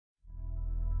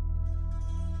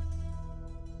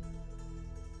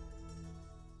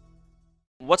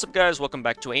What's up guys, welcome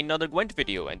back to another Gwent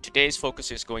video, and today's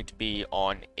focus is going to be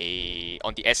on the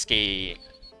SK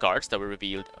cards that were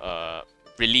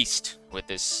released with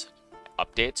this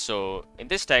update. So in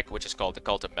this deck, which is called the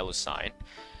Cult of Melusine,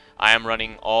 I am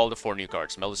running all the 4 new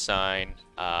cards: Melusine,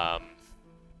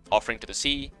 Offering to the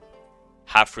Sea,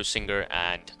 Havfrue Singer,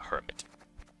 and Hermit.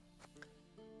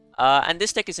 And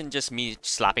this deck isn't just me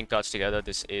slapping cards together.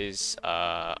 This is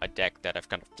a deck that I've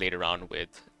kind of played around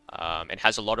with. It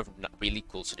has a lot of really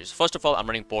cool synergies. First of all, I'm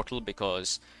running Portal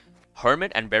because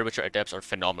Hermit and Bearwitcher Adepts are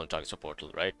phenomenal targets for Portal,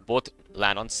 right? Both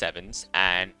land on 7s,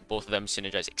 and both of them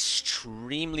synergize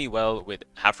extremely well with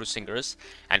Havfrue Singers,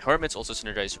 and Hermits also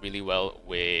synergize really well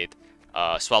with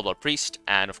Svalbard Priest,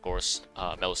 and of course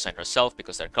Melusine herself,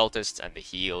 because they're cultists and they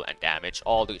heal and damage,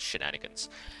 all the shenanigans.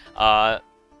 The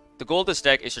goal of this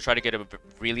deck is to try to get a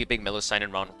really big Melusine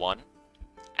in round 1,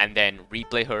 and then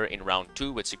replay her in round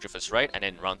 2 with Sigriffus Rite, and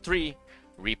in round 3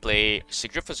 replay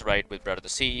Sigriffus Rite with Breath of the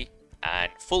Sea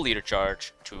and full leader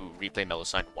charge to replay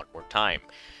Melusine one more time,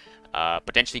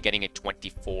 potentially getting a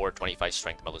 24-25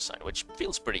 strength Melusine, which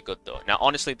feels pretty good though. Now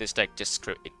honestly, this deck just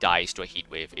it dies to a heat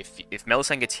wave. If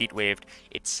Melusine gets heat waved,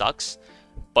 it sucks,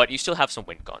 but you still have some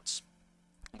win cons.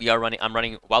 I'm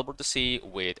running Wildboard the Sea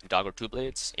with Dagger 2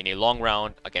 Blades in a long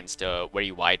round against a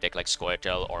very wide deck like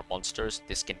Scoia'tael or Monsters.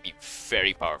 This can be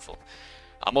very powerful.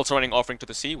 I'm also running Offering to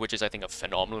the Sea, which is I think a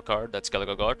phenomenal card that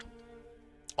Skellige got.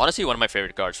 Honestly, one of my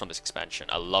favorite cards from this expansion.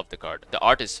 I love the card. The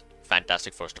art is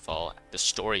fantastic, first of all. The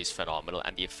story is phenomenal,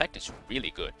 and the effect is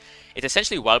really good. It's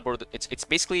essentially Wildboard. It's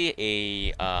basically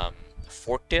a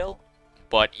Forktail,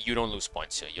 but you don't lose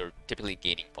points here. You're typically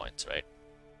gaining points, right?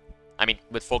 I mean,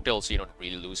 with Folktail also you don't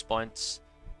really lose points,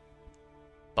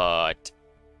 but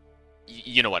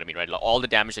you know what I mean, right? Like, all the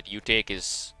damage that you take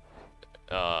is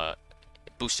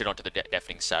boosted onto the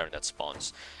Deafening Siren that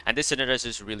spawns. And this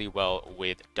synergizes really well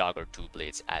with Dagger 2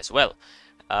 Blades as well.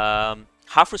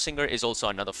 Havfrue Singer is also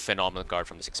another phenomenal card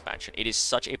from this expansion. It is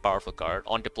such a powerful card.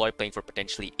 On deploy, playing for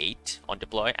potentially 8 on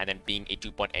deploy, and then being a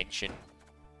 2-point engine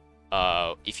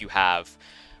if you have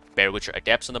Bearwitcher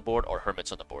Adepts on the board or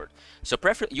Hermits on the board. So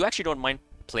you actually don't mind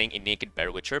playing a naked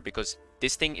Bearwitcher because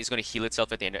this thing is going to heal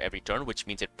itself at the end of every turn, which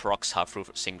means it procs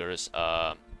Havfrue Singer's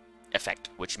effect,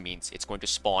 which means it's going to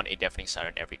spawn a Deafening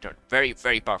Siren every turn. Very,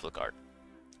 very powerful card.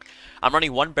 I'm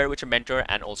running 1 Bearwitcher Mentor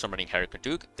and also running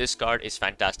Hermit. This card is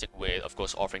fantastic with, of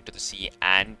course, Offering to the Sea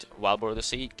and Wildboard of the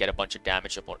Sea. Get a bunch of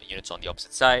damage upon units on the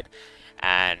opposite side,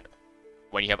 and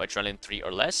when you have Adrenaline 3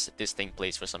 or less, this thing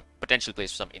potentially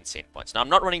plays for some insane points. Now, I'm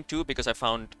not running 2 because I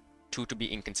found 2 to be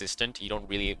inconsistent. You don't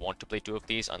really want to play 2 of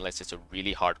these unless it's a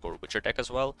really hardcore Witcher deck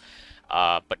as well.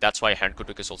 But that's why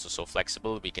Hermit is also so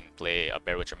flexible. We can play a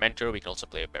Bearwitcher Mentor, we can also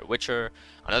play a Bearwitcher,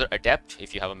 another Adept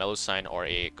if you have a Melusine or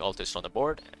a Cultist on the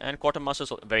board, and Quartermaster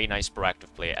is a very nice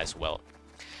proactive play as well.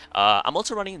 I'm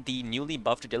also running the newly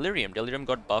buffed Delirium. Delirium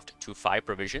got buffed to 5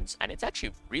 provisions, and it's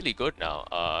actually really good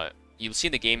now. You'll see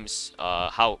in the games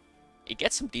how it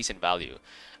gets some decent value.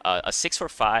 A 6 for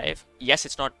 5, yes,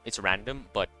 it's random,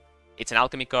 but it's an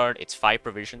alchemy card, it's 5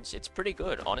 provisions, it's pretty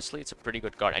good. Honestly, it's a pretty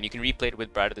good card, and you can replay it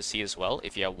with Bride of the Sea as well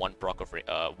if you have one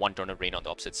turn of rain on the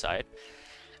opposite side.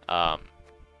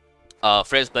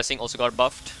 Freya's Blessing also got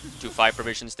buffed to 5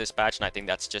 provisions this patch, and I think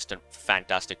that's just a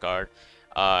fantastic card.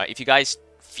 If you guys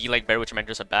feel like Bearwitcher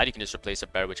Mentors are bad, you can just replace a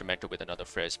Bearwitcher Mentor with another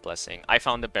Freya's Blessing. I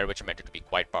found the Bearwitcher Mentor to be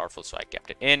quite powerful, so I kept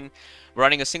it in. We're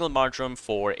running a single Marjoram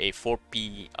for a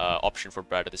 4P option for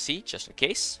Bride of the Sea, just in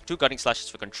case. 2 Gutting Slashes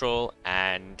for control,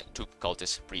 and 2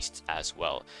 Cultist Priests as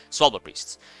well. Svalbard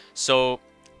Priests. So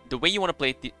the way you want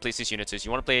to place these units is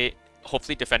you want to play,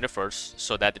 hopefully, Defender first,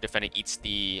 so that the Defender eats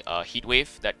the Heat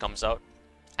Wave that comes out,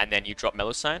 and then you drop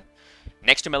Melusine.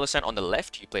 Next to Melusine on the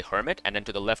left, you play Hermit, and then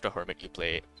to the left of Hermit, you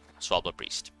play Svalbard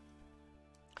Priest.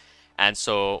 And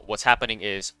so what's happening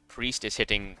is Priest is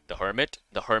hitting the Hermit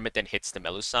then hits the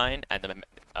Melusine, and then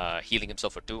healing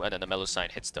himself for 2, and then the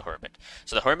Melusine hits the Hermit.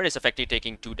 So the Hermit is effectively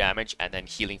taking 2 damage and then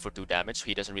healing for 2 damage, so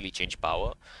he doesn't really change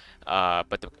power.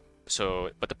 But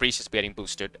the Priest is getting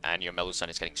boosted, and your Melusine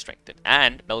is getting strengthened.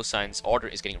 And Melusine's order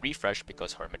is getting refreshed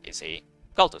because Hermit is a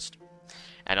cultist.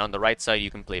 And on the right side, you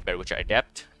can play Bearwitcher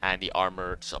Adept, and the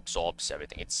armor just absorbs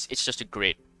everything. It's just a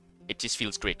great. It just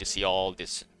feels great to see all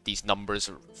these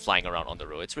numbers flying around on the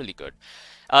row. It's really good.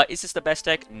 Is this the best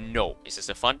deck? No. Is this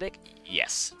a fun deck?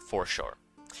 Yes, for sure.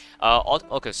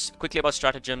 Okay, quickly about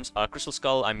stratagems. Crystal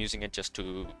Skull, I'm using it just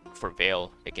for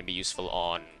Veil. It can be useful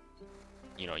on,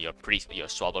 you know, your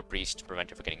Svalbard Priest to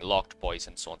prevent it from getting locked,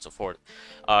 poison, so on and so forth.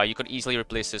 You could easily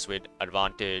replace this with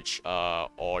Advantage,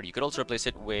 or you could also replace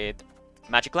it with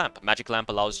Magic Lamp. Magic Lamp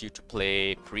allows you to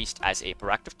play Priest as a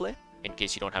proactive play. in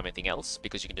case you don't have anything else,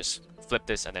 because you can just flip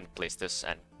this and then place this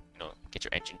and, you know, get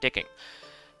your engine ticking.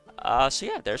 So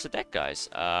yeah, there's the deck, guys.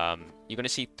 You're gonna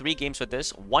see 3 games with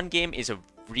this. One game is a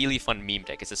really fun meme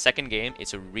deck. It's the second game.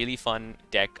 It's a really fun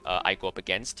deck I go up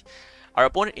against. Our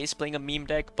opponent is playing a meme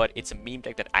deck, but it's a meme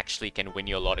deck that actually can win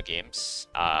you a lot of games.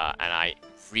 And I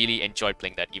really enjoyed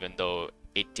playing that, even though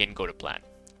it didn't go to plan.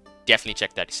 Definitely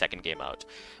check that second game out.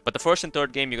 But the first and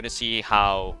third game, you're gonna see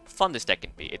how fun this deck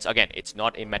can be. It's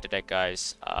not a meta deck,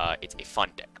 guys. It's a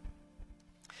fun deck.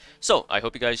 So, I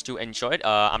hope you guys do enjoy it.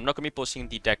 I'm not going to be posting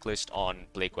the deck list on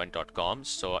playgwent.com,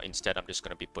 so instead I'm just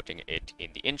going to be putting it in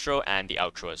the intro and the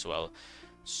outro as well.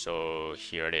 So,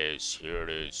 here it is, here it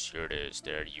is, here it is,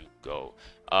 there you go.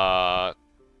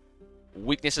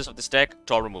 Weaknesses of this deck,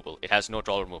 troll removal. It has no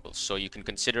troll removal, so you can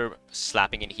consider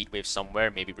slapping in Heatwave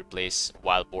somewhere, maybe replace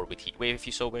Wild Boar with Heatwave if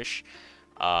you so wish.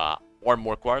 Or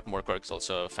Morkwarg. Morkwarg is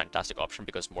also a fantastic option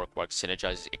because Morkwarg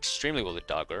synergizes extremely well with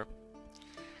Dagger.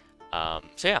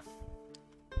 So yeah,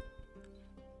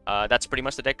 that's pretty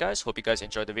much the deck, guys. Hope you guys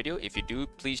enjoyed the video. If you do,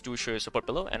 please do show your support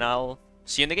below, and I'll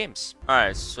see you in the games.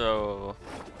 Alright, so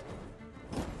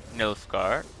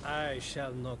Nilfgaard. I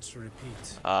shall not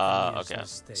repeat. Okay.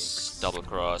 Double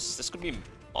cross. This could be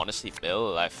honestly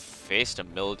mill. I faced a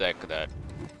mill deck that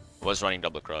was running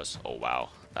double cross. Oh wow,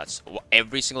 that's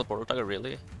every single portal target,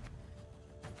 really?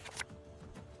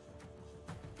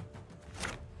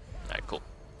 Alright, cool.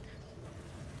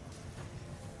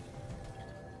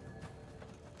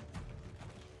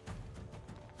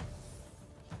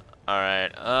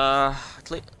 Alright,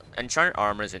 Enchanted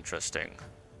Armor is interesting.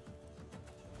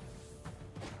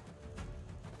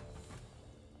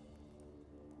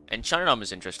 Enchanted Armor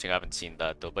is interesting, I haven't seen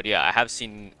that though. But yeah, I have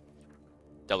seen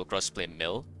Double Cross play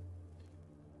Mill.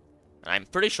 And I'm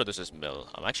pretty sure this is Mill.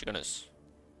 I'm actually gonna...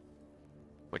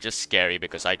 Which is scary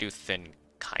because I do Thin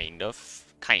kind of.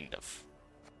 Kind of.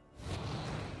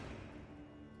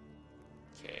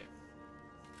 Okay.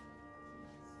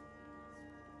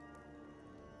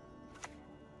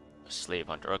 Slave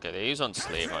Hunter. Okay, they use on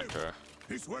Slave Hunter.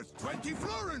 He's worth 20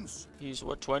 florins. He's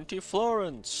worth 20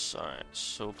 florins. Alright,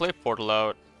 so we'll play Portal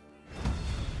out.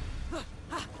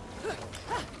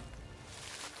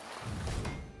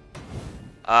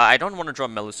 I don't want to draw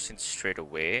Melusine straight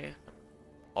away.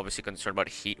 Obviously concerned about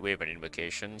Heatwave and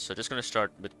Invocation. So just gonna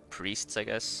start with Priests, I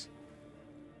guess.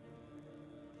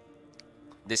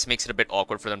 This makes it a bit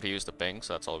awkward for them to use the ping,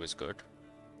 so that's always good.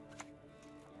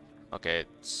 Okay,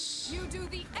 it's... You do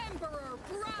the Emperor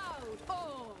proud!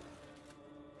 Oh!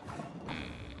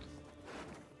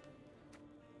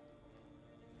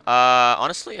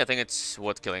 Honestly, I think it's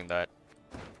worth killing that.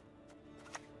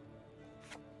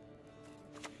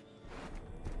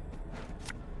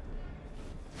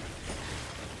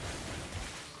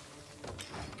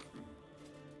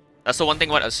 That's the one thing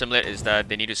about Assimilate is that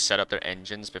they need to set up their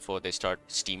engines before they start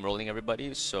steamrolling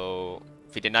everybody. So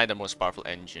if we deny the most powerful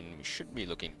engine, we should be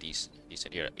looking decent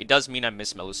here. It does mean I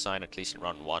miss Melusine at least in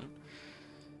round 1,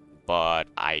 but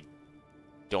I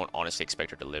don't honestly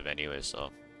expect her to live anyway.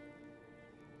 So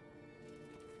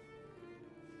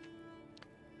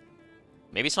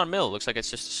maybe it's not Mill. Looks like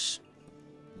it's just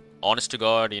honest to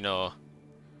God, you know,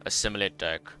 Assimilate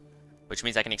deck, which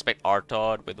means I can expect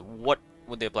Artod with what.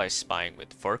 Would they apply spying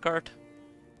with Furcart?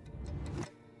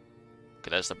 Okay,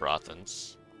 there's the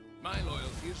Brothans. My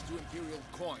loyalty is to Imperial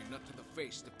coin, not to the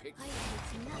face the pig. I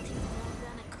hate nothing more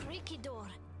than a creaky door.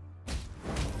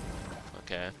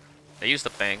 Okay. They use the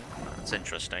ping. That's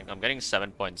interesting. I'm getting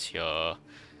 7 points here.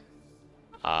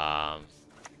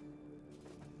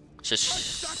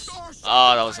 Just...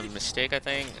 Oh, that was a mistake, I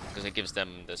think. Because it gives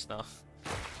them this now.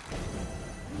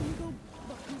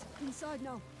 Inside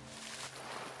now.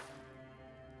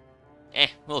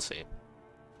 We'll see.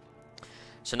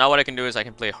 So now what I can do is I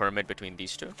can play Hermit between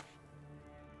these two.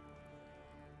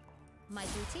 My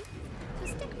duty? To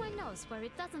stick my nose where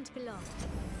it doesn't belong.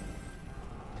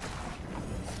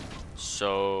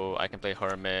 So I can play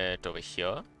Hermit over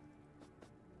here.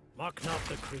 Mock not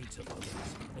the creeds of others.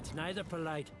 It's neither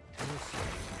polite nor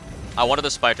safe. I wanted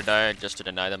the Spy to die just to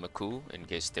deny them a coup in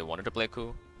case they wanted to play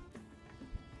coup.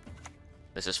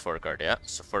 This is Furcard, yeah.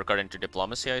 So Furcard into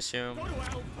Diplomacy, I assume.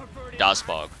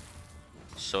 Dasbog.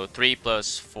 So 3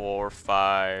 plus 4,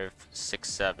 5, 6,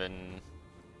 7.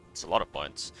 It's a lot of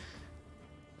points.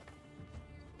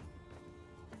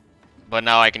 But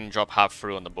now I can drop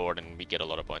Havfrue on the board and we get a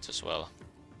lot of points as well.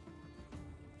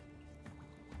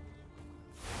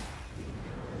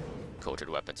 Coated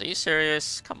weapons. Are you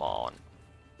serious? Come on.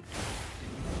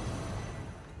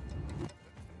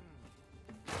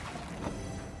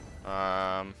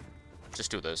 Just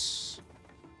do this.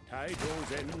 Tide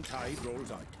rolls in, tide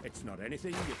rolls out. It's not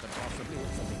anything you could possibly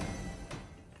avoid.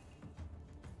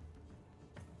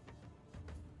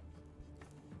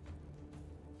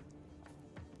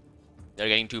 They're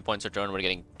getting 2 points a turn. We're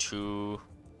getting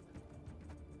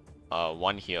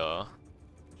 1 here.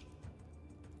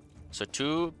 So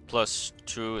 2 plus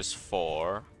 2 is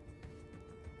 4.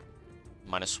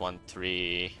 Minus 1,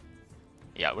 3.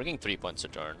 Yeah, we're getting 3 points a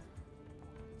turn.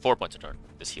 4 points a turn.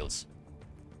 This heals.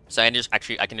 So I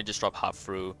can just drop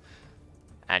Havfrue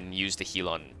and use the heal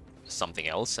on something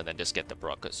else, and then just get the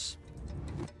Brockus.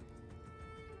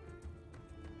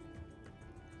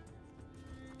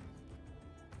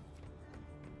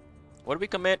 What did we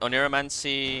commit?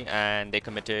 Oniromancy, and they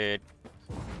committed.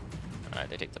 Alright,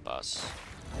 they take the pass.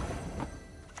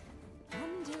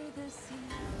 Under the sea,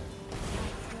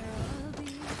 that's where I'll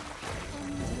be.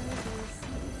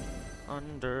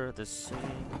 Under the sea. Under the sea.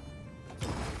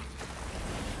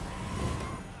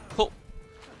 Cool.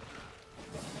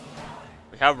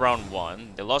 We have round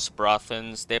 1. They lost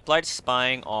Brothans. They applied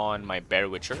spying on my Bear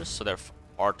Witchers, so their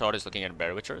Artod is looking at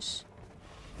Bear Witchers.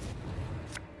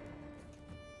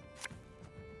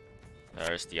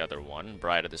 There's the other one,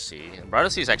 Bride of the Sea. And Bride of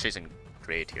the Sea is actually isn't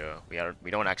great here.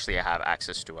 We don't actually have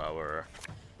access to our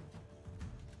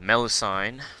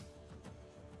Melusine.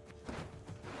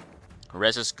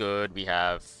 Res is good. We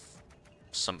have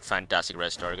some fantastic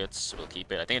res targets. We'll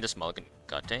keep it. I think I just mulligan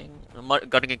Gutting.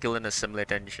 Gutting can kill in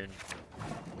Assimilate engine.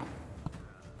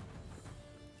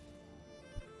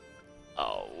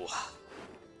 Oh.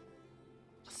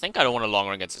 I think I don't want a long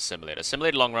run against Assimilate.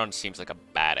 Assimilate long run seems like a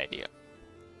bad idea.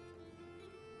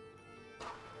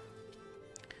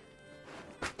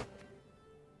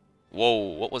 Whoa,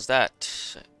 what was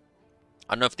that?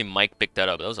 I don't know if the mic picked that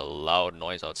up. That was a loud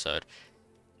noise outside.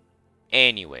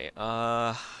 Anyway,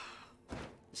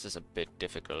 this is a bit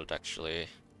difficult, actually.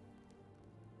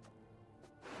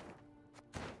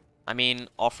 I mean,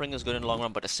 Offering is good in the long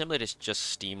run, but Assimilate is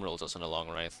just steamrolls us in the long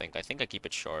run, I think. I think I keep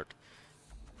it short.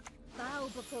 Bow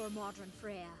before modern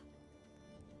Freya.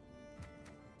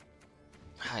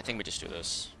 I think we just do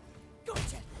this.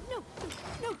 Gotcha! No,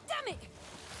 no, damn it!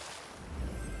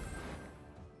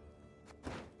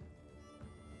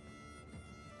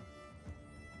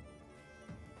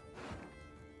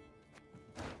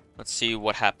 Let's see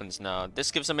what happens now.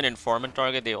 This gives them an informant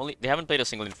target. They haven't played a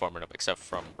single informant up except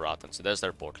from Brathan, so there's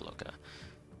their portal. Okay.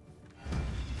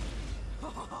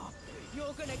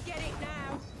 You're gonna get it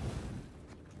now.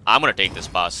 I'm gonna take this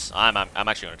boss. I'm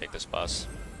actually gonna take this boss.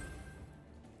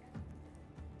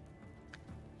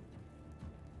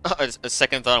 A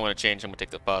second thought, I'm gonna change. I'm gonna take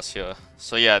the boss here.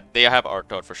 So yeah, they have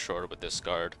Artod for sure with this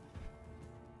card.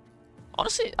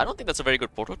 Honestly, I don't think that's a very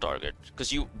good portal target,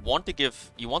 because you want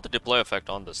the deploy effect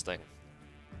on this thing.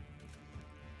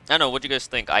 I don't know, what do you guys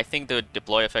think? I think the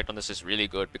deploy effect on this is really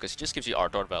good, because it just gives you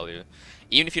Artod value.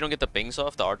 Even if you don't get the pings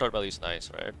off, the Artod value is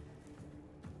nice, right?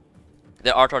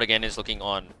 The Artod again is looking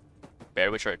on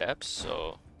Bear Witcher Adepts,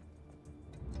 so...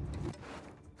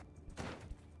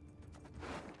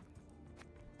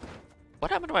 What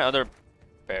happened to my other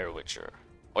Bear Witcher?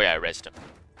 Oh yeah, I rezzed him.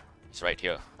 He's right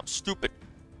here. I'm stupid.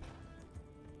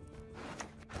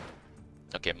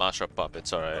 Okay, Master of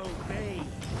Puppets, alright. Obey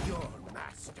your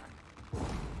master.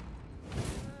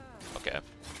 Okay.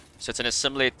 So it's an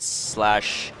Assimilate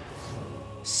slash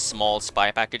small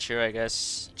spy package here, I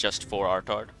guess. Just for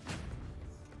Artod.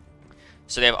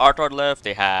 So they have Artod left,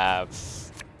 they have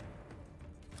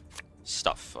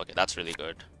stuff. Okay, that's really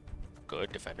good.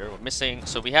 Good defender. We're missing.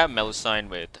 So we have Melusine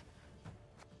with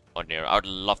Onir. I would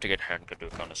love to get Hermit,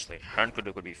 honestly.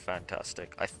 Hermit would be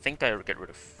fantastic. I think I would get rid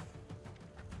of...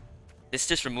 This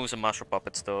just removes a Master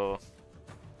Puppets though.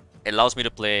 It allows me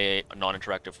to play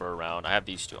non-interactive for a round. I have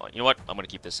these two on. You know what? I'm gonna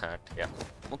keep this hand. Yeah,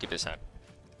 we'll keep this hand.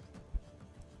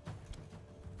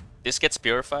 This gets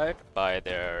purified by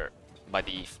the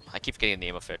I keep forgetting the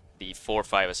name of it. The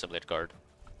 4/5 Assimilate card.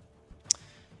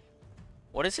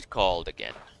 What is it called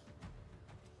again?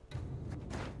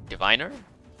 Diviner?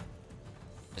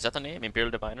 Is that the name? Imperial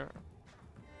Diviner?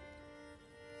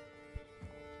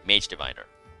 Mage Diviner.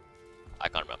 I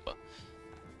can't remember.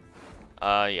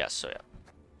 Yes, so yeah.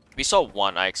 We saw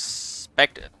one. I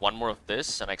expect one more of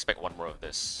this, and I expect one more of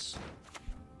this.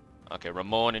 Okay,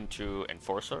 Ramon into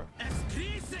Enforcer.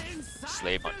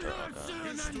 Slave Hunter.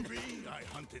 Okay. Used to be I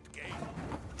hunted game.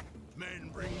 Men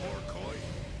bring more coin.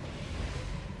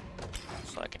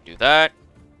 So I can do that.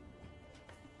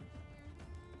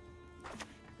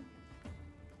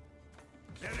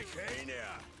 GerniKoschey,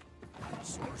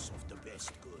 source of the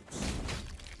best goods.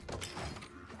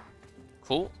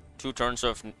 Cool. 2 turns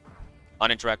of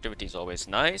uninteractivity is always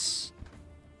nice.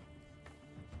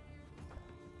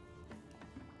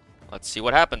 Let's see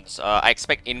what happens. I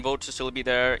expect invo'd to still be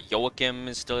there. Joachim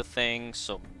is still a thing,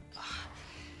 so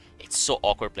it's so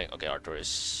awkward playing. Okay,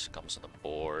 Arturus comes on the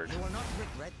board. You will not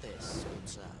regret this, good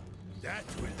sir. That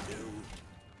will do.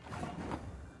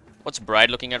 What's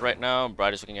Bride looking at right now?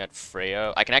 Bride is looking at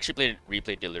Freya. I can actually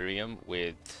replay Delirium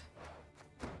with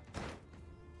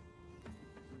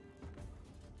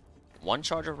one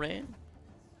charge of Rain.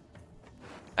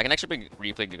 I can actually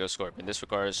replay Giga Scorpion. This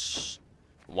requires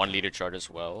 1 leader charge as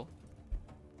well.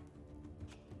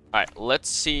 Alright, let's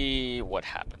see what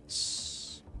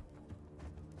happens.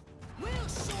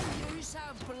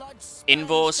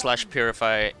 Invo /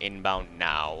 Purify inbound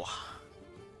now.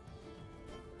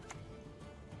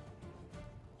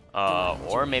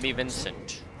 Or maybe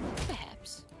Vincent.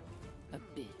 Perhaps a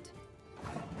bit.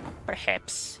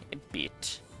 Perhaps a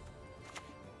bit.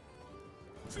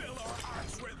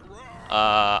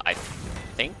 I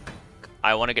think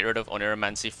I want to get rid of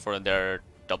Oniromancy for their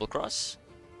double cross.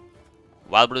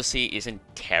 Wild Blue Sea isn't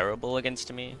terrible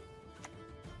against me.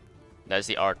 That's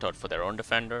the Artot for their own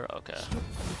defender. Okay.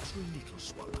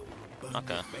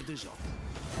 Okay.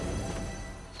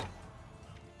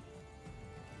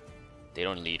 They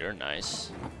don't leader.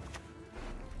 Nice.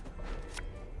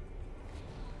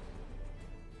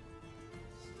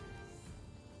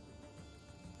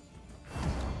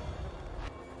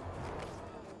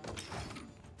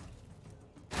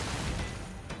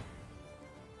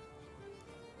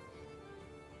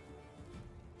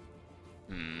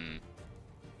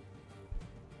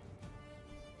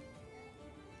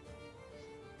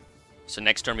 So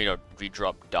next turn we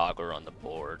drop Dagger on the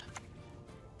board.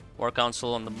 War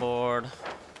Council on the board.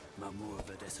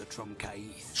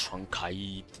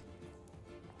 Chonky.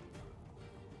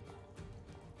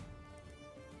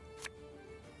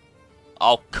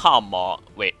 Oh, come on.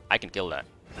 Wait, I can kill that.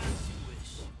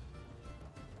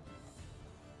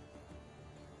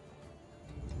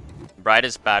 Bride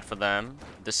is bad for them.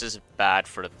 This is bad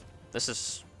for them. This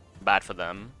is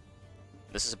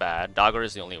bad. Dagger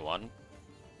is the only one.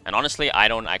 And honestly, I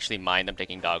don't actually mind them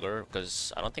taking Dagger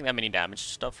because I don't think they have many damage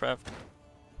stuff left.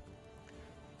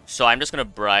 So I'm just gonna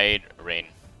Bride Rain.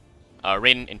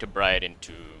 Rain into Bride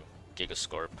into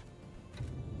Gigascorp.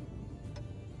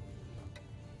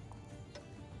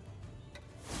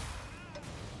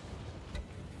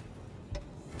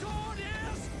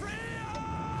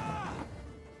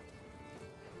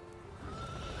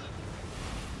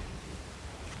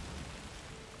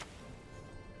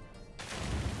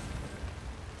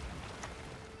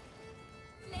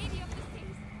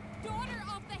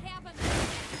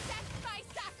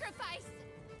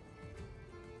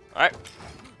 Alright.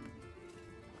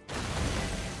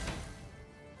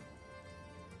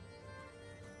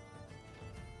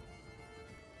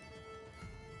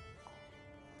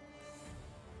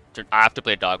 I have to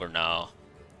play Dagger now.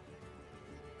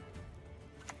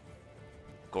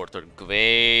 Go to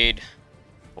Gwent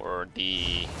for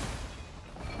the...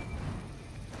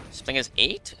 This thing is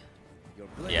 8?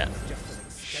 Yeah. Is just an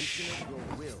extension of your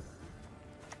will.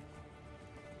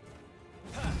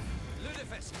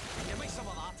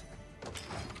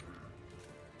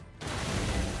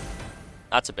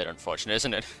 That's a bit unfortunate,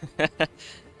 isn't it?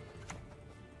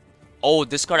 Oh,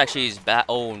 this card actually is bad.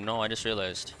 Oh no, I just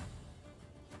realized.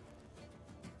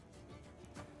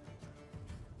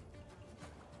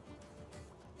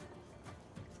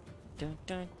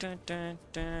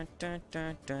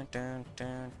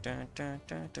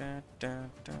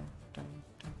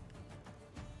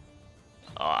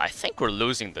 I think we're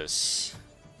losing this.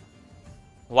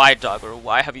 Why, Dagger?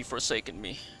 Why have you forsaken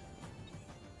me?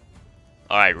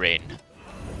 Alright, Rain.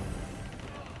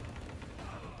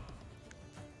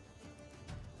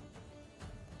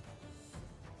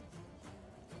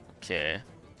 Okay.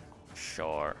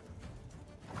 Sure.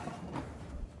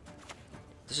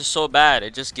 This is so bad,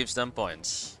 it just gives them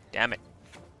points. Damn it.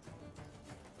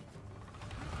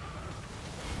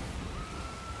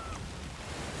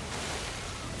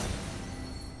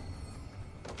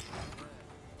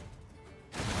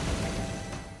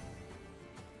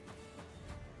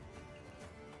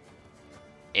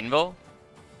 Invo?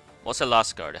 What's the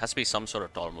last card? It has to be some sort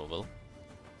of tall removal.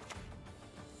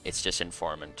 It's just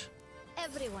Informant.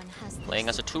 Everyone has Playing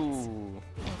as a 2.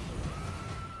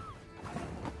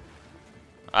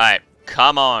 Alright,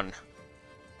 come on.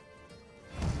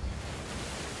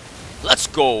 Let's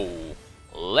go.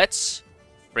 Let's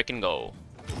freaking go.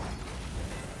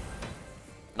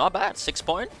 Not bad. 6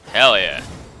 point? Hell yeah.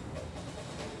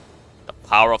 The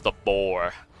power of the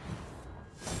boar.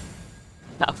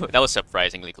 That was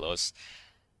surprisingly close.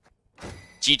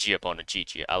 GG opponent,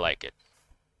 GG. I like it.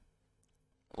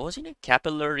 What was he named?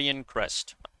 Capillarian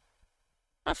Crest.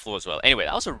 Havfrue as well. Anyway,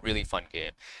 that was a really fun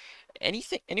game.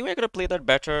 Anyway, I could have played that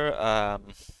better.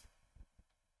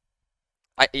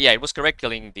 Yeah, it was correct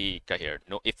killing the Kahir.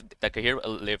 No, if the Kahir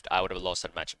lived, I would have lost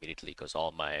that match immediately because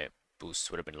all my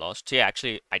boosts would have been lost. So yeah,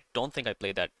 actually, I don't think I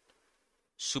played that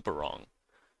super wrong.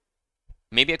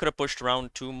 Maybe I could have pushed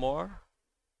around 2 more.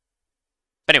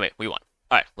 But anyway, we won.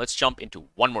 Alright, let's jump into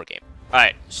one more game.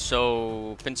 Alright,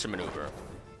 so pincer maneuver.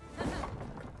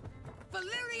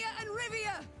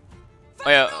 Oh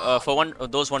yeah, for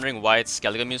those wondering why it's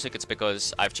Skellige music, it's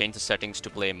because I've changed the settings to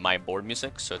play my board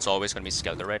music, so it's always going to be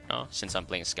Skellige right now, since I'm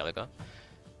playing Skellige.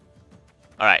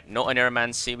 Alright, no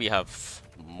Aneromancy, we have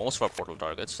most of our portal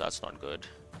targets, so that's not good.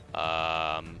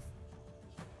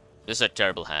 This is a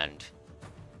terrible hand.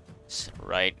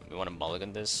 Right, we want to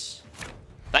mulligan this.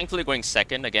 Thankfully going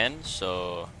second again,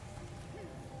 so...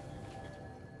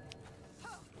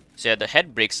 So yeah, the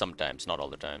head breaks sometimes, not all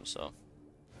the time, so...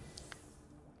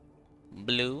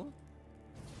 Blue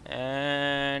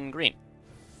and green.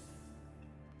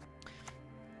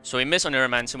 So we miss on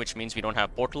Aneromancy, which means we don't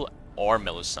have Portal or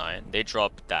Melusine. They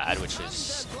drop that, which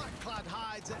is...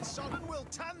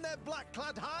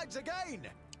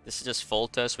 This is just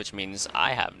Foltest, which means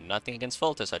I have nothing against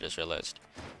Foltest, I just realized.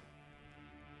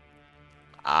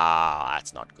 Ah,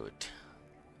 that's not good.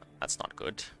 That's not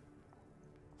good.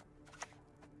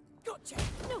 Gotcha.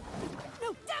 No,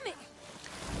 no, damn it!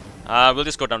 We'll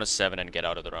just go down to 7 and get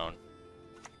out of the round.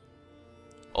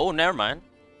 Oh, never mind.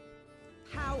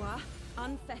 Power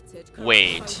unfettered.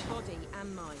 Wait. Body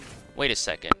and mind. Wait a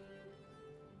second.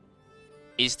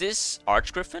 Is this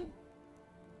Archgriffin?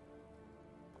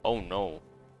 Oh no.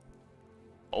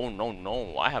 Oh no,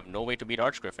 no. I have no way to beat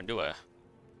Archgriffin, do I?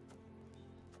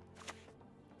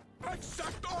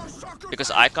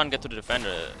 Because I can't get to the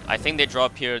defender. I think they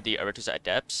drop here the Aretus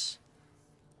Adepts.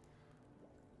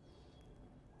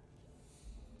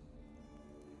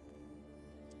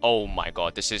 Oh my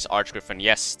god, this is Archgriffin.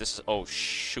 Yes, this is... Oh,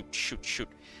 shoot, shoot, shoot.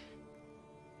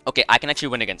 Okay, I can actually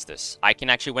win against this. I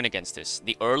can actually win against this.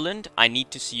 The Erland, I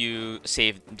need to see you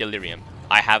save Delirium.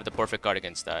 I have the perfect card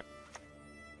against that.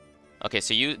 Okay,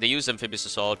 so they use Amphibious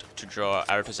Assault to draw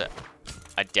Aretus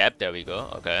Adept. There we go,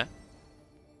 okay.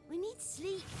 We need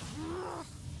sleep.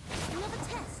 Another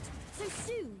test. So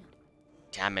soon.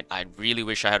 Damn it, I really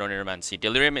wish I had Aneromancy.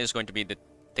 Delirium is going to be the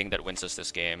thing that wins us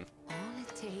this game. All it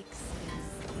takes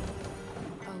is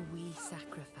a wee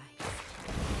sacrifice.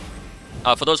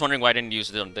 For those wondering why I didn't use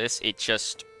it on this, it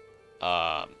just...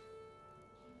 Actually,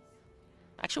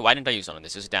 why didn't I use it on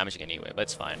this? It's damaging anyway, but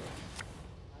it's fine.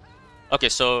 Okay,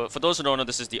 so for those who don't know,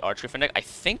 this is the Archgriffin deck. I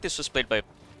think this was played by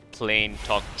Plain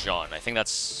Talk John. I think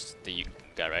that's the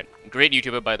guy, right? Great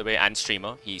YouTuber, by the way, and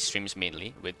streamer. He streams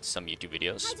mainly with some YouTube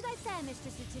videos. How did I fare,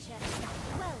 Mistress Letitia?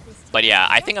 Well, this time. But yeah,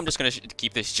 I think I'm just gonna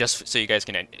keep this just so you guys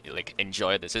can like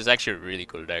enjoy this. This is actually a really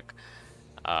cool deck.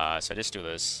 So I just do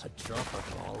this. A drop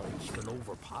of knowledge can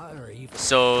overpower evil.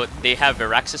 So they have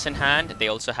Veraxis in hand. They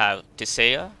also have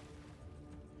Tisea,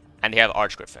 and they have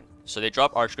Archgriffin. So they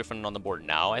drop Archgriffin on the board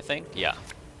now, I think. Yeah.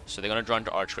 So they're gonna draw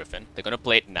into Archgriffin. They're gonna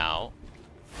play it now.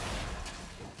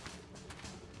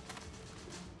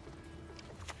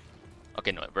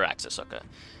 Okay, no, Veraxis, okay.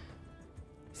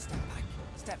 Step back,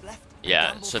 step left.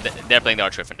 Yeah, so they're playing the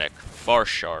Archgriffin deck. For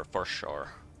sure, for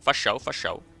sure. For sure, for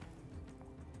sure.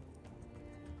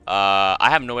 I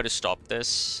have no way to stop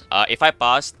this. If I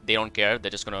pass, they don't care.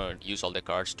 They're just gonna use all their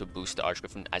cards to boost the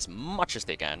Archgriffin as much as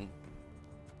they can.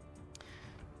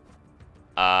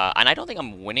 And I don't think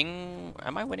I'm winning.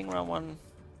 Am I winning round 1?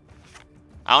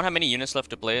 I don't have many units left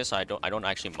to play, so I don't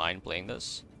actually mind playing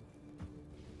this.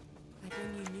 I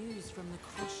bring you news from the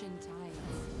crushing tides.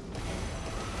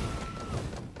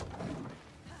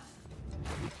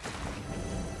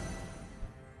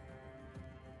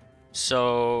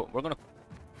 So we're gonna...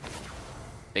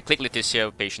 They click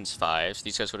Leticia, Patience 5. So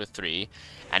these guys go to 3.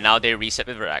 And now they reset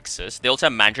with Veraxis. They also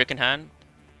have Mandrake in hand.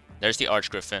 There's the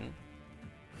Archgriffin.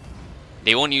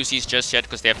 They won't use these just yet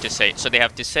because they have Tisea. So they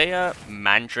have Tisea,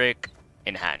 Mandrake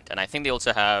in hand. And I think they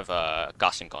also have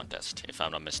Casting Contest, if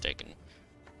I'm not mistaken.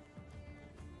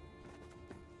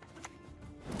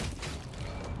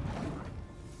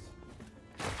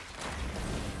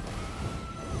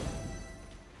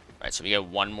 Right, so we get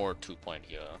one more 2-point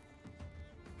here.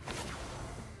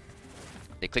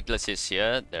 They click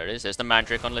Leticia. There it is. There's the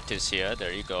Mandrake on Leticia.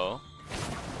 There you go.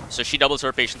 So she doubles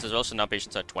her Patience as well. So now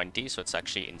Patience are 20. So it's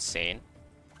actually insane.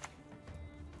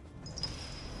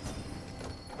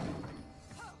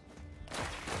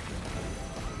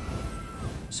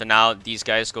 So now these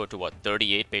guys go to what?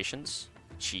 38 Patience?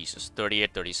 Jesus.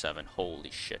 38, 37.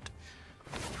 Holy shit.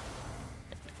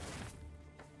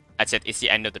 That's it. It's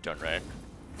the end of the turn, right?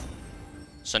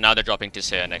 So now they're dropping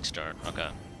Tisea next turn. Okay.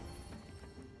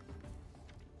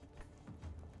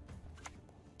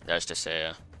 There's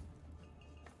Tisea.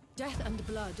 Death and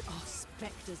blood are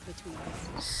specters between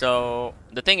us. So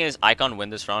the thing is, I can't win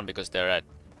this round because they're at.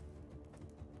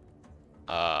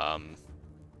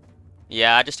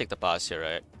 Yeah, I just take the pass here,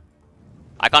 right?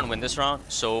 I can't win this round,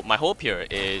 so my hope here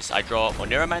is I draw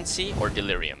Oneiromancy or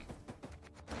Delirium,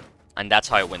 and that's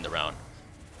how I win the round.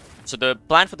 So the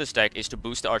plan for this deck is to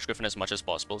boost the Archgriffin as much as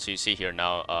possible. So you see here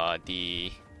now,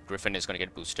 the Griffin is gonna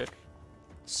get boosted.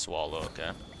 Swallow,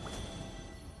 okay.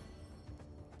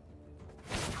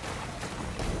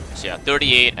 So yeah,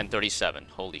 38 and 37.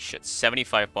 Holy shit,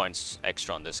 75 points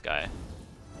extra on this guy.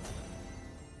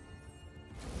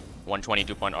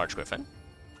 122 point Archgriffin.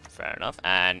 Fair enough.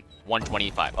 And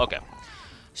 125. Okay.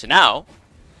 So now,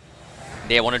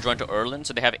 they want to join to Erland.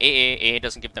 So they have AA. AA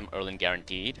doesn't give them Erland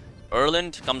guaranteed.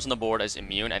 Erland comes on the board as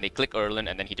immune, and they click Erland,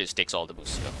 and then he just takes all the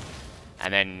boosts here.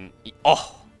 And then...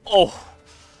 Oh!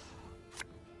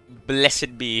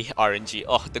 Blessed be RNG.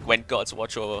 Oh, the Gwent gods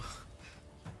watch over.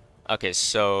 Okay,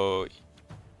 so...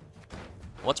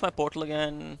 What's my portal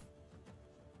again?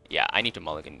 Yeah, I need to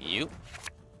mulligan you.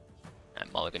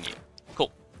 And mulligan you.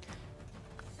 Cool.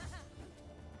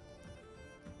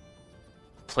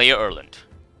 Player Erland.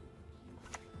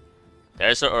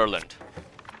 There's the Erland.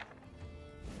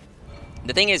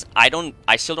 The thing is, I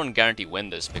still don't guarantee win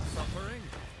this. Suffering?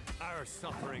 Our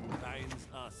suffering binds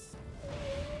us.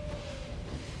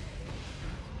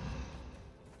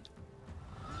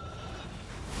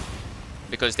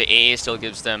 Because the AA still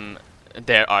gives them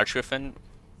their Archgriffin.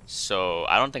 So,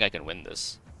 I don't think I can win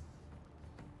this.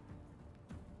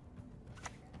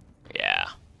 Yeah.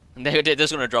 They're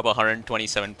just gonna drop a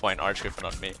 127 point Archgriffin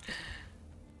on me.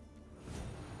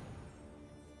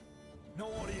 No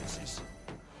audiences.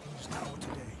 Who's now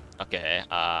today? Okay,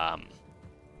 how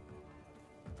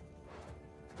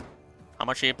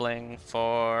much are you playing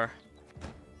for?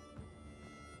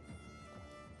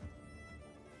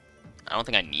 I don't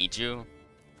think I need you.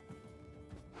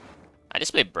 I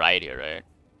just play Bride here, right?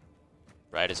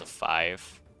 Bride is a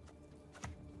 5.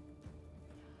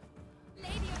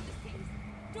 Lady of the Seas,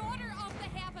 daughter of the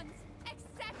heavens,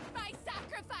 accept my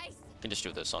sacrifice. You can just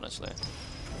do this, honestly.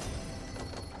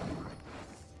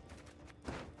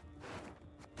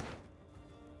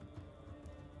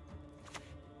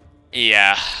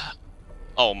 Yeah.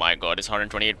 Oh my god, it's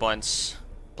 128 points.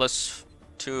 Plus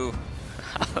 2.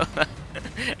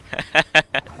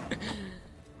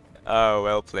 Oh,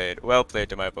 well played. Well played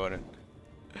to my opponent.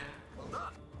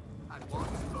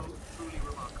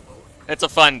 It's a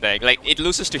fun deck. Like, it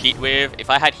loses to Heatwave. If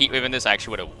I had Heatwave in this, I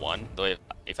actually would have won. Though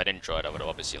if I didn't draw it, I would have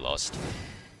obviously lost.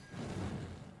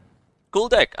 Cool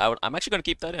deck. I'm actually going to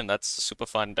keep that in. That's a super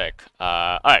fun deck.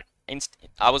 Alright.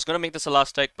 I was going to make this a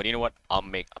last deck, but you know what? I'll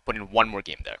put in one more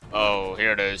game there. Oh,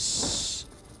 here it is.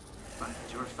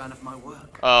 You're a fan of my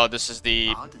work. Oh, this is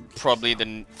probably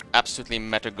the absolutely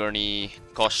meta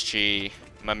GerniKoschey,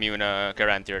 Mamuna,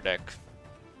 Garanthier deck.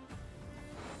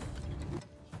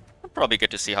 I'll probably get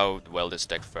to see how well this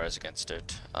deck fares against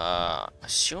it.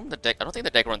 Assume the deck... I don't think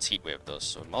the deck runs Heatwave though,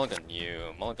 so mulligan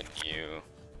you, mulligan you.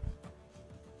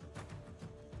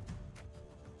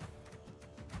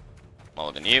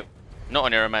 Mulligan you. No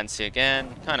Oneiromancy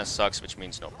again. Kinda sucks, which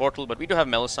means no portal, but we do have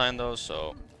Melusine though,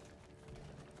 so...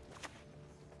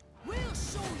 We'll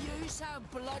show you how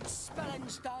blood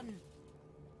spilling's done.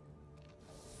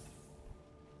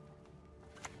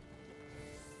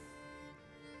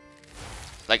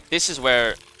 Like, this is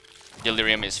where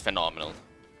Delirium is phenomenal.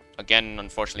 Again,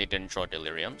 unfortunately, didn't draw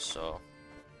Delirium, so...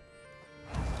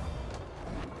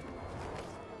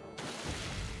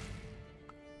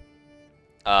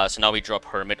 So now we drop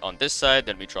Hermit on this side,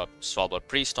 then we drop Swallowblood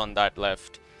Priest on that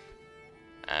left.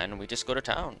 And we just go to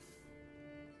town.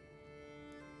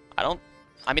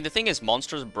 I mean, the thing is,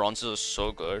 monsters bronzes are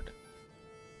so good.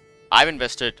 I've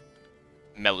invested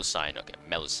Melusine. Okay,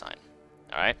 Melusine.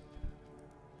 Alright?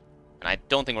 And I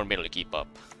don't think we're able to keep up.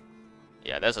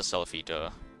 Yeah, there's a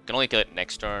Self-Eater. Can only kill it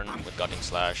next turn with Gutting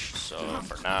Slash, so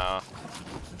for now...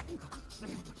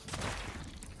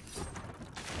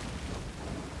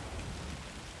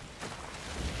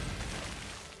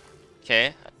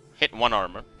 Okay, hit one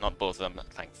armor, not both of them,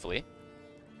 thankfully.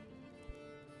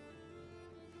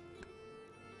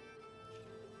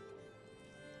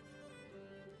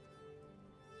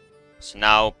 So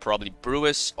now, probably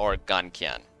Brewis or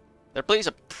Gankian. Their plays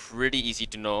are pretty easy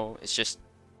to know, it's just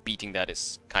beating that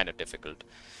is kind of difficult.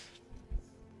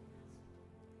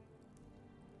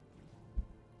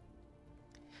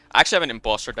 I actually have an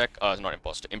imposter deck, not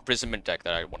imposter, imprisonment deck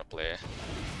that I want to play.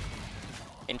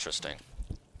 Interesting.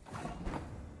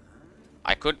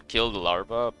 I could kill the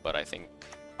larva, but I think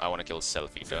I want to kill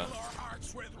Self-Eater.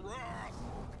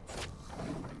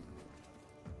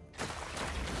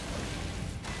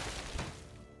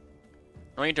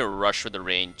 I don't need to rush with the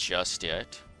rain just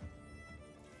yet.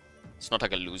 It's not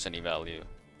like I lose any value.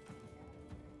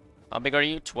 How big are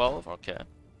you? 12? Okay.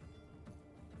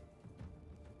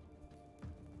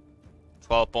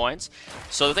 12 points.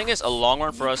 So the thing is, a long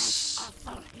run for us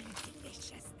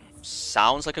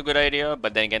sounds like a good idea,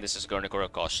 but then again, this is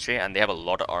GerniKoschey, and they have a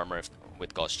lot of armor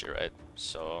with Koschey, right?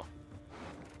 So...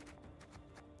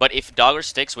 But if Dogger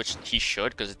sticks, which he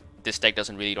should, because this deck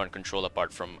doesn't really run control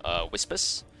apart from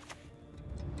Wispus.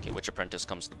 Okay, Witch Apprentice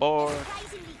comes to the board.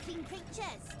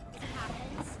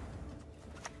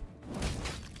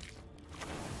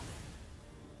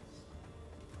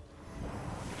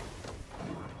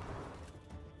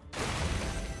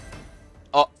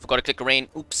 Oh, forgot to click rain.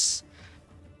 Oops.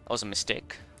 That was a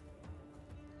mistake.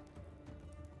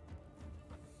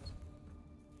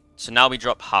 So now we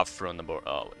drop Havfrue on the board.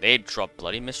 Oh, they drop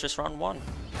Bloody Mistress round 1.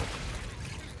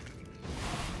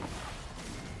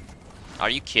 Are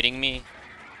you kidding me?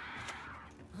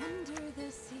 Under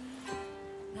the sea,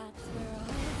 that's where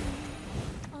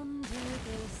I'll be. Under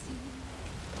the sea.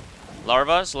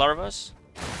 Larvas? Larvas?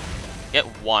 Get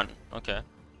 1. Okay.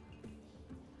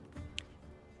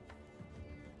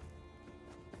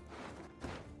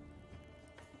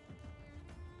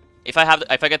 If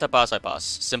I get the pass, I pass.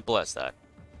 Simple as that.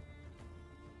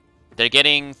 They're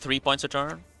getting 3 points a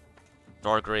turn.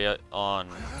 Dark Gray on...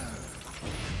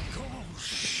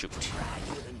 Shoot.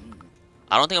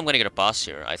 I don't think I'm gonna get a pass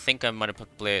here. I think I'm gonna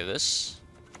play this.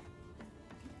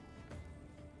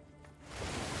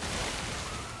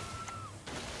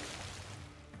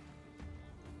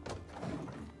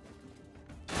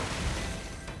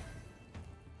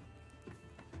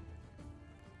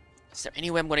 Is there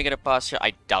any way I'm gonna get a pass here?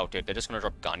 I doubt it. They're just gonna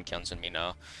drop Gankans on me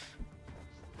now.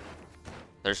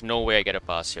 There's no way I get a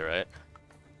pass here, right?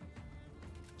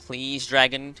 Please,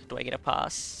 Dragon. Do I get a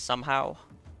pass somehow?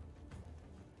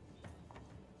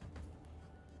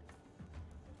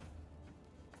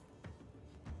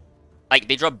 Like,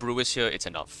 they drop Brewis here, it's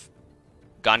enough.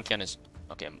 Gankian is...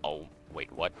 Okay, oh,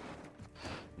 wait, what?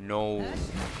 No.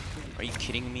 Are you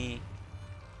kidding me?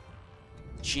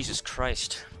 Jesus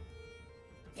Christ.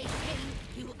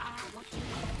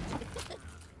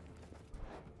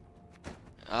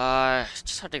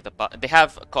 Just have to take the... They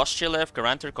have Koschey left,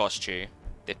 GerniKoschey.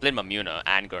 They played Mamuna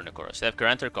and GerniKoschey. They have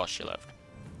GerniKoschey left.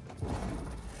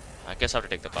 I guess I have to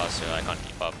take the pass here, I can't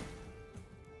keep up.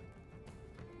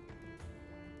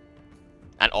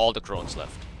 And all the Crones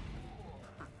left.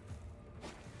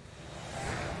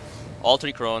 All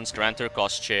 3 Crones,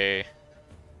 GerniKoschey.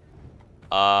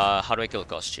 How do I kill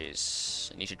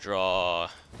Koschey's? I need to draw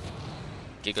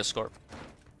Gigascorp.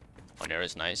 Onera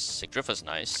is nice. Sigdriff is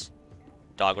nice.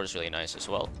 Dogger is really nice as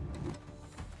well.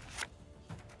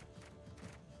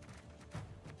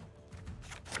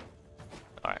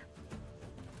 Alright.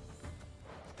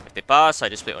 If they pass, I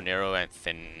just play Onero and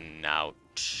thin out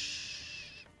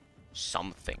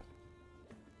something.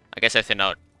 I guess I thin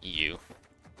out EU.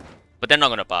 But they're not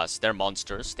gonna pass. They're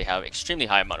monsters. They have extremely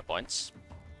high amount of points.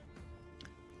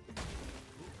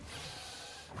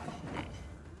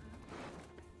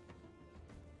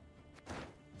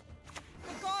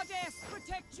 The goddess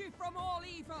protect you from all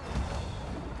evil.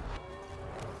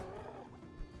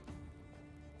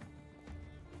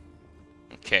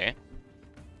 Okay.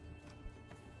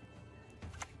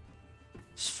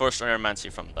 First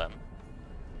Neuromancy from them.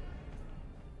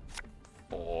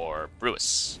 For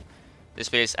Brewis. This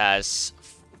plays as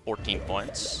 14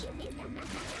 points.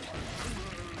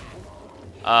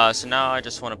 So now I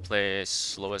just want to play as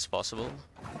slow as possible.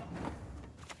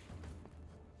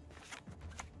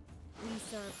 We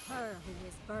serve her who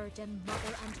is virgin,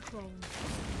 mother, and crone.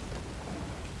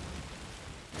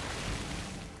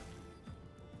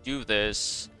 Do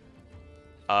this.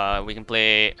 We can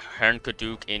play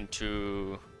Hermit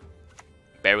into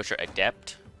Bearwitcher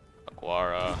Adept.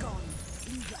 Aguara.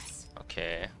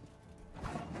 Okay.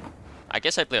 I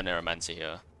guess I play on Neuromancy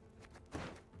here.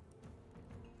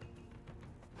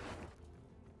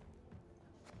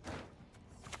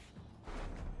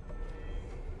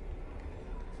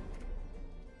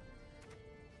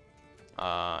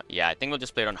 Yeah, I think we'll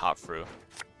just play it on Havfrue.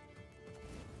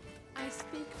 I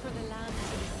speak for the land to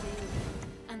the sea,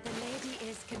 and the lady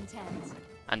is content.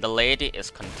 And the lady is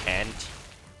content.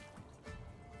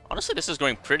 Honestly, this is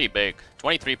going pretty big.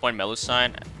 23-point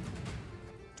Melusine.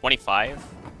 25.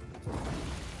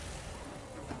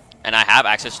 And I have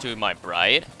access to my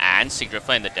Bride and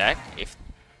Sigdrifa in the deck. If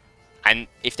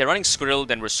they're running Skrill,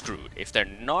 then we're screwed. If they're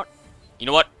not... You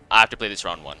know what? I have to play this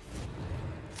round 1.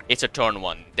 It's a turn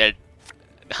 1.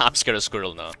 I'm scared of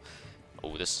squirrel now.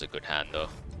 Oh, this is a good hand though.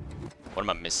 What am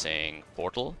I missing?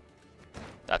 Portal?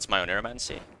 That's my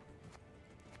Oneiromancy.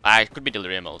 It could be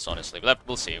Delirium also, honestly. But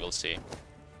we'll see, we'll see.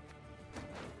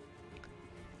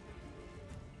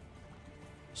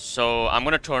 So, I'm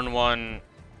gonna turn 1,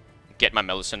 get my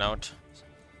Melusine out.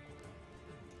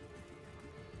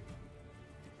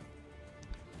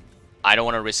 I don't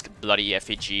want to risk bloody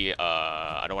effigy.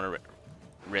 I don't want to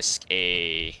risk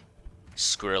a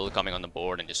squirrel coming on the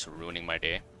board and just ruining my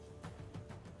day.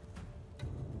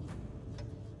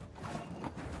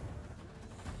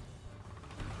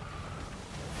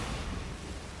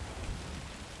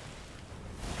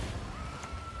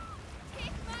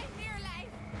 Take my mere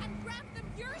life and grant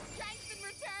them your strength in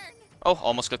return. Oh,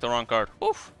 almost clicked the wrong card.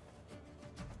 Oof.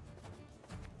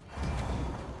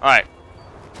 Alright.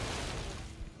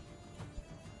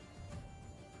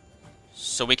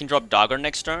 So we can drop Dagger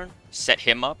next turn, set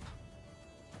him up.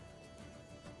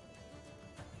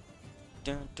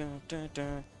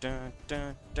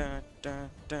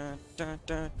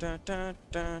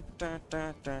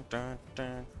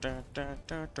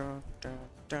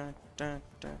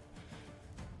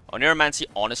 Oneiromancy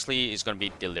honestly is gonna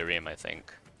be Delirium, I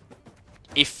think.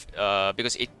 If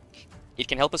because it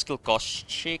can help us kill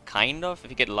Koschey, kind of, if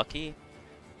you get lucky.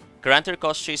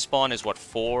 GerniKoschey spawn is what,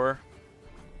 4?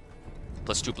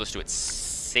 +2 +2, it's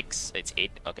 6, it's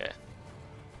 8, okay.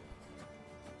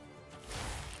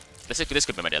 This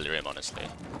could be my Delirium, honestly.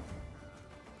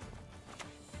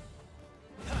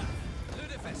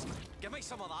 Give me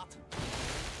some of that.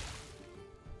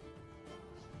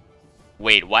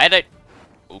 Wait, why did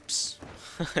I... Oops.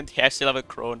 They still have a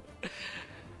crone.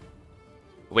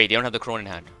 Wait, they don't have the crone in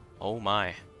hand. Oh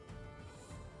my.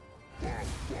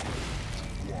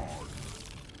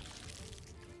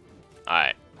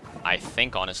 Alright. I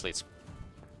think, honestly, it's...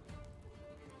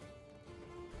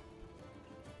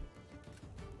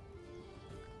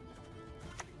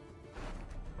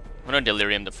 I'm gonna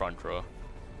Delirium the front row.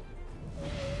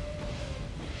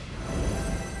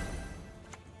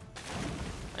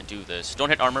 And do this. Don't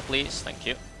hit armor, please. Thank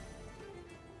you.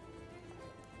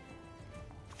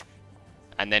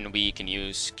 And then we can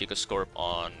use Gigascorp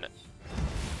on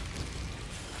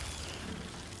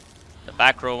the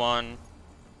back row one.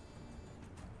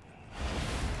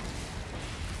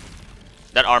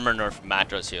 That armor nerf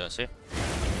matters here, see?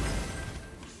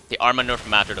 The armor nerf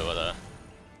mattered over there.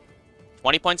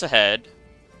 20 points ahead.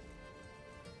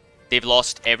 They've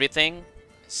lost everything.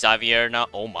 Xavier now.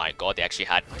 Oh my god, they actually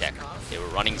had tech. They were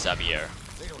running Xavier.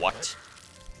 What?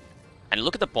 And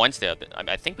look at the points there.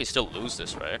 I think we still lose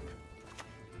this, right?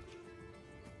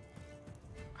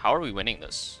 How are we winning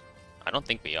this? I don't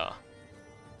think we are.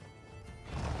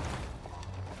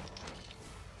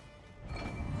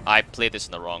 I played this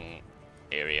in the wrong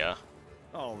area.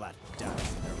 All that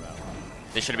dance in a row.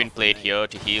 This should have been played here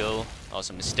to heal. That was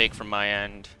a mistake from my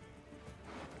end.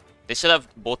 They still have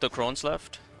both the crones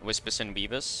left. Wispus and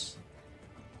Beavis.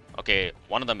 Okay,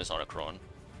 one of them is not a crone.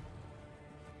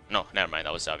 No, never mind,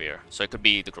 that was Xavier. So it could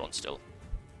be the crone still.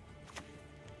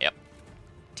 Yep.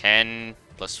 10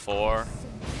 plus 4.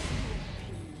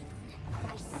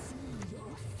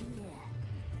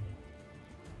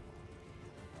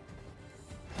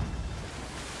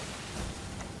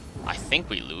 I think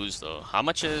we lose though. How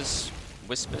much is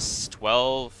Wispus?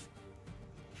 12,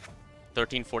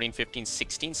 13, 14, 15,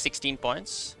 16? 16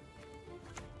 points?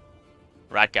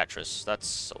 Ratcatcheress,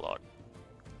 that's a lot.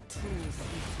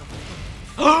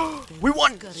 We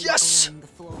won! Yes!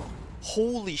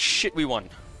 Holy shit, we won.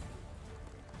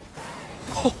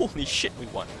 Holy shit, we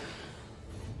won.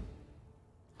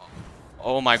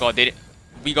 Oh my god,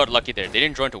 we got lucky there. They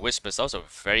didn't draw into Wispus. That was a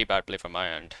very bad play from my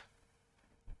end.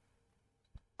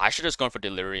 I should have just gone for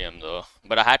Delirium though,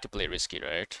 but I had to play risky,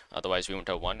 right? Otherwise we wouldn't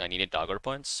have won. I needed Dagger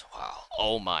points. Wow.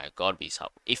 Oh my god,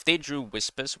 if they drew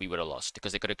Wispus, we would have lost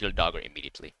because they could have killed Dagger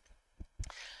immediately.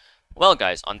 Well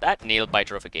guys, on that nail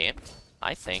biter of a game,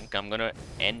 I think I'm gonna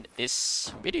end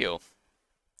this video.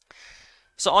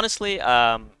 So honestly,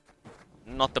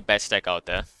 not the best deck out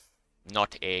there.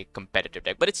 Not a competitive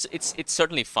deck, but it's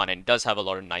certainly fun and does have a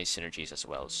lot of nice synergies as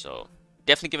well, so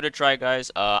definitely give it a try,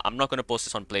 guys. I'm not going to post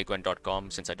this on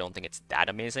playgwent.com since I don't think it's that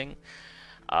amazing.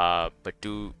 So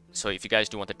if you guys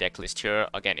do want the deck list here,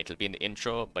 again, it'll be in the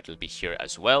intro, but it'll be here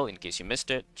as well in case you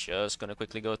missed it. Just going to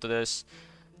quickly go through this.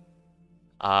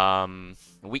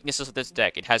 Weaknesses of this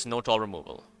deck: it has no toll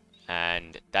removal,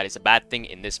 and that is a bad thing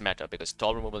in this meta because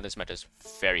toll removal in this meta is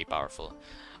very powerful.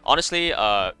 Honestly,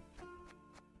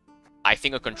 I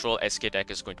think a control SK deck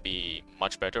is going to be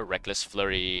much better. Reckless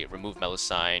Flurry, remove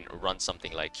Melusine, run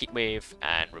something like Heatwave,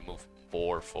 and remove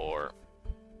Boar for...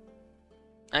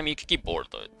 I mean, you can keep Boar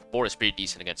though. Boar is pretty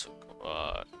decent against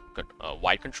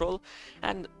wide control,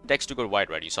 and decks do go wide,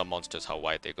 right? You saw monsters, how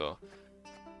wide they go.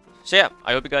 So yeah,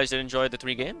 I hope you guys did enjoy the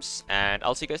 3 games, and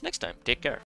I'll see you guys next time. Take care.